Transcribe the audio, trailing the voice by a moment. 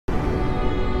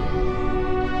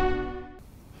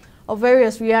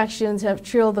Various reactions have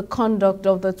trailed the conduct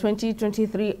of the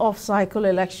 2023 off-cycle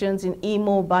elections in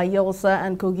Imo, Bayelsa,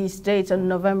 and Kogi states on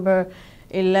November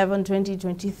 11,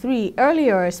 2023.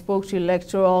 Earlier, I spoke to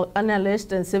electoral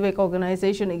analyst and civic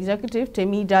organization executive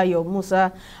Temidayo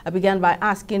MUSA. I began by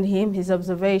asking him his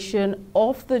observation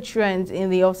of the trends in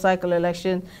the off-cycle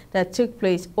election that took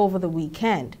place over the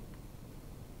weekend.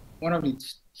 One of the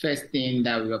first things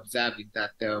that we observe is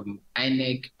that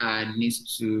INEC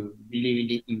needs to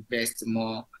really invest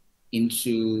more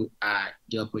into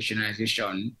the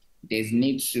operationalization. There's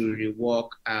need to rework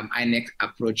INEC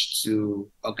approach to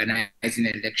organizing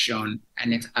election,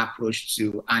 INEC approach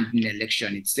to handling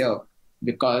election itself,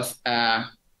 because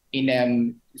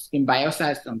in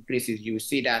Bayelsa, some places you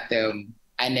see that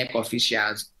INEC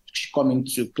officials come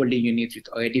into polling units with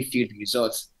already filled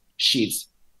results sheets.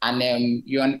 And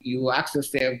you ask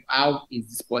yourself, how is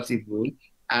this possible?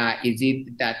 Is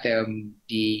it that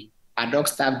the ad hoc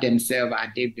staff themselves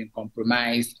are they been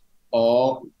compromised,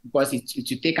 or because it will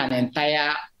take an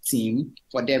entire team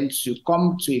for them to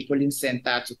come to a polling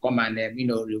center to come and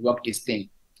rework this thing?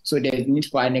 So there's need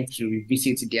for INEC to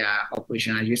revisit their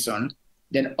operationalization.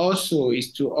 Then also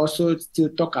is to also still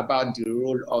talk about the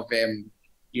role of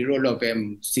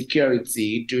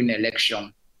security during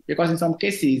election. Because in some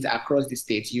cases across the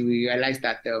state, you realize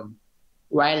that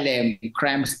while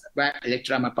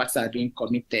electoral malpractice are being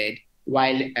committed,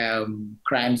 while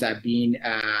crimes are being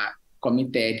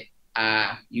committed,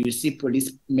 you see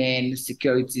policemen,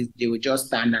 securities, they will just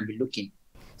stand and be looking.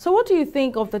 So what do you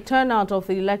think of the turnout of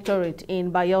the electorate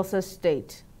in Bayelsa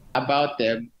State? About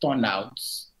the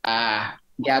turnouts,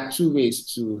 there are two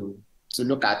ways to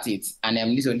look at it.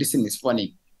 And this thing is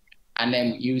funny.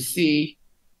 And you see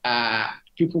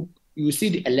you see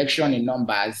the election in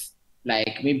numbers,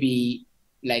 like maybe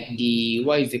like the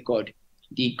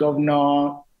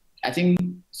governor, I think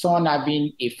someone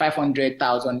having a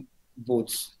 500,000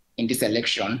 votes in this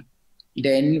election.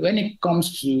 Then when it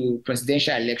comes to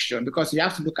presidential election, because you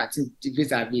have to look at it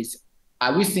vis-a-vis,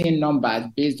 are we seeing numbers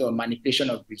based on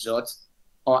manipulation of results,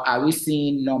 or are we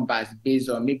seeing numbers based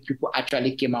on maybe people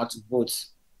actually came out to vote?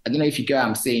 I don't know if you get what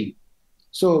I'm saying.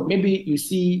 So maybe you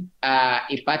see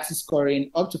a party scoring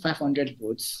up to 500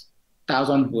 votes,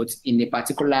 1,000 votes in a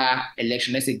particular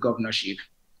election, let's say governorship.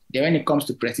 Then when it comes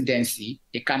to presidency,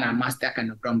 they can amass that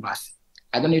kind of numbers.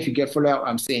 I don't know if you follow what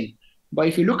I'm saying. But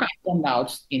if you look at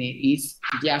turnouts in the East,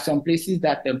 there are some places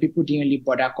that people didn't really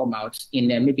bother come out in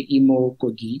maybe Imo,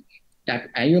 Kogi, that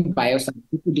even Bayelsa,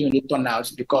 people didn't really turn out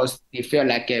because they feel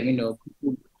like people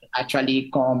actually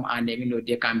come and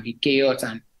there can be chaos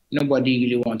and nobody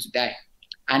really wants to die.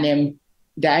 And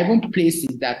there are even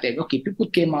places that people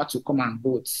came out to come and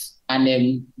vote, and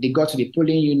they got to the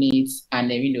polling units,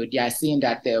 and they are seeing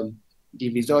that the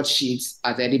result sheets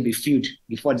has already been filled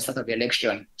before the start of the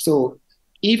election. So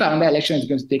if another election is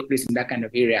going to take place in that kind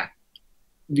of area,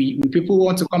 people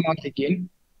want to come out again.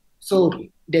 So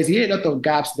there's really a lot of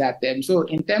gaps that so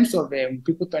in terms of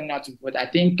people turning out to vote, I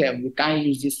think we can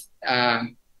use this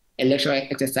electoral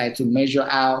exercise to measure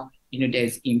how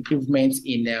there's improvements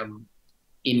in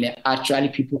actually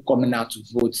people coming out to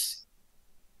vote